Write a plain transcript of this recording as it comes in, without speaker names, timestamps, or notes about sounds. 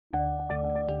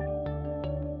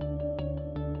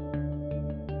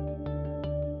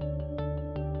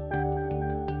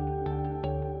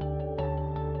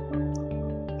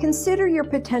Consider your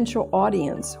potential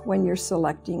audience when you're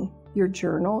selecting your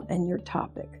journal and your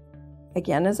topic.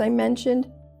 Again, as I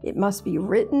mentioned, it must be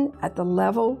written at the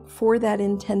level for that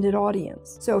intended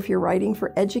audience. So if you're writing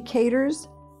for educators,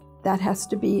 that has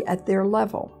to be at their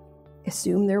level.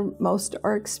 Assume most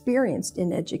are experienced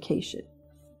in education.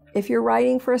 If you're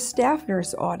writing for a staff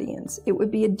nurse audience, it would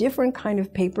be a different kind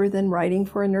of paper than writing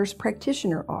for a nurse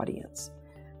practitioner audience.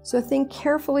 So think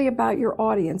carefully about your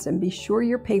audience and be sure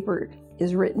your paper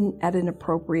is written at an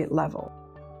appropriate level.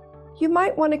 You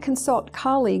might want to consult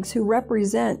colleagues who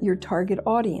represent your target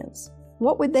audience.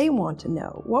 What would they want to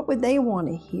know? What would they want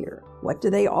to hear? What do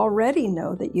they already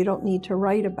know that you don't need to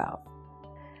write about?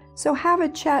 So have a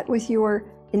chat with your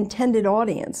intended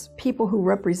audience, people who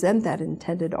represent that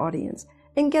intended audience,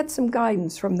 and get some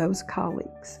guidance from those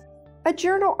colleagues. A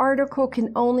journal article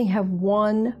can only have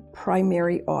one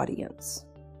primary audience.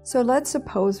 So let's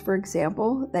suppose, for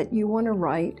example, that you want to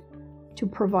write to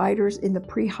providers in the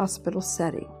pre-hospital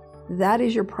setting. That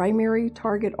is your primary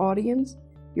target audience.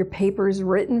 Your paper is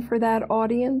written for that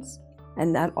audience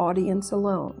and that audience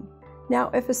alone. Now,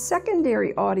 if a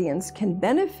secondary audience can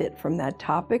benefit from that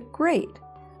topic, great.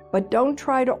 But don't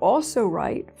try to also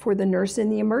write for the nurse in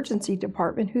the emergency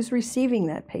department who's receiving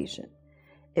that patient.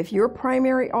 If your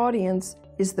primary audience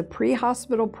is the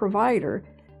pre-hospital provider,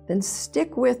 then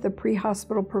stick with the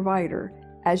pre-hospital provider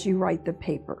as you write the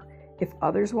paper. If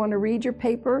others want to read your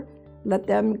paper, let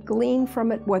them glean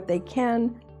from it what they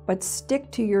can, but stick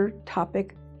to your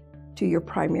topic, to your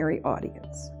primary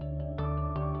audience.